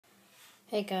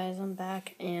Hey guys, I'm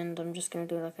back and I'm just gonna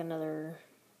do like another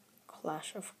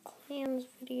Clash of Clans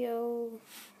video.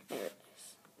 There it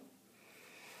is.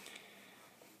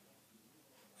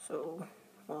 So,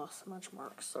 lost much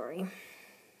marks, sorry.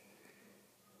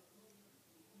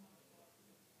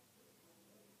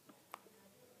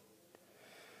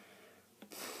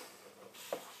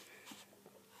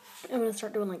 I'm gonna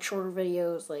start doing like shorter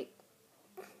videos, like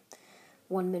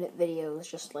 1-minute videos,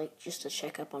 just to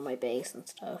check up on my base and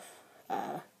stuff.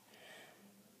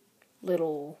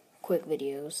 Little quick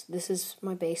videos. This is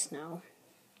my base now.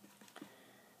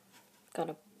 Got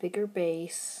a bigger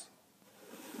base.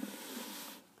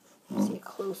 See a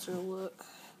closer look.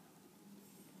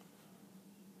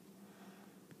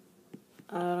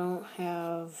 I don't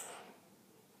have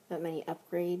that many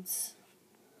upgrades.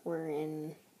 We're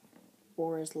in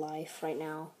War is Life right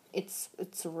now. It's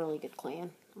a really good clan.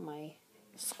 My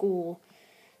school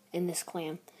in this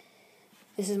clan.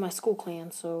 This is my school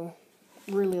clan, so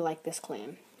really like this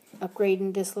clan.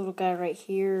 Upgrading this little guy right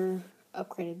here.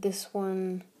 Upgraded this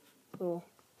one. Little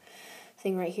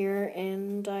thing right here.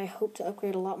 And I hope to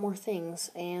upgrade a lot more things.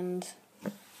 And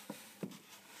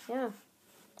yeah.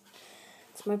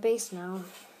 It's my base now.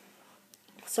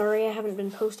 Sorry I haven't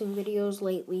been posting videos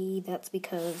lately. That's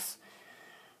because,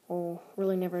 well,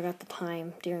 really never got the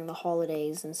time during the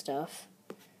holidays and stuff.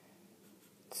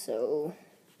 So,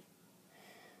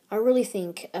 I really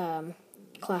think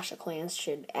Clash of Clans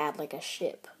should add like a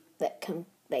ship that can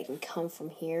come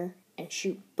from here and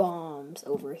shoot bombs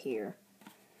over here.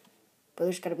 But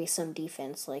there's got to be some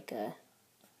defense, like a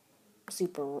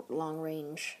super long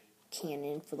range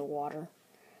cannon for the water.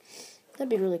 That'd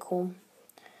be really cool.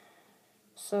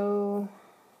 So,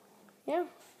 yeah,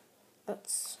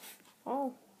 that's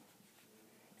all.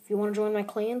 If you want to join my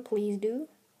clan, please do.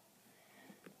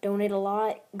 Donate a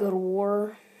lot. Go to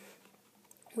war.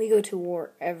 We go to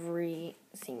war every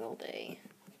single day.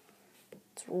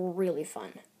 It's really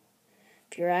fun.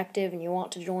 If you're active and you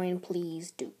want to join,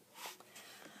 please do.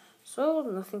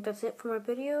 So, I think that's it for my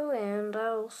video, and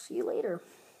I'll see you later.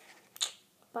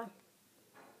 Bye.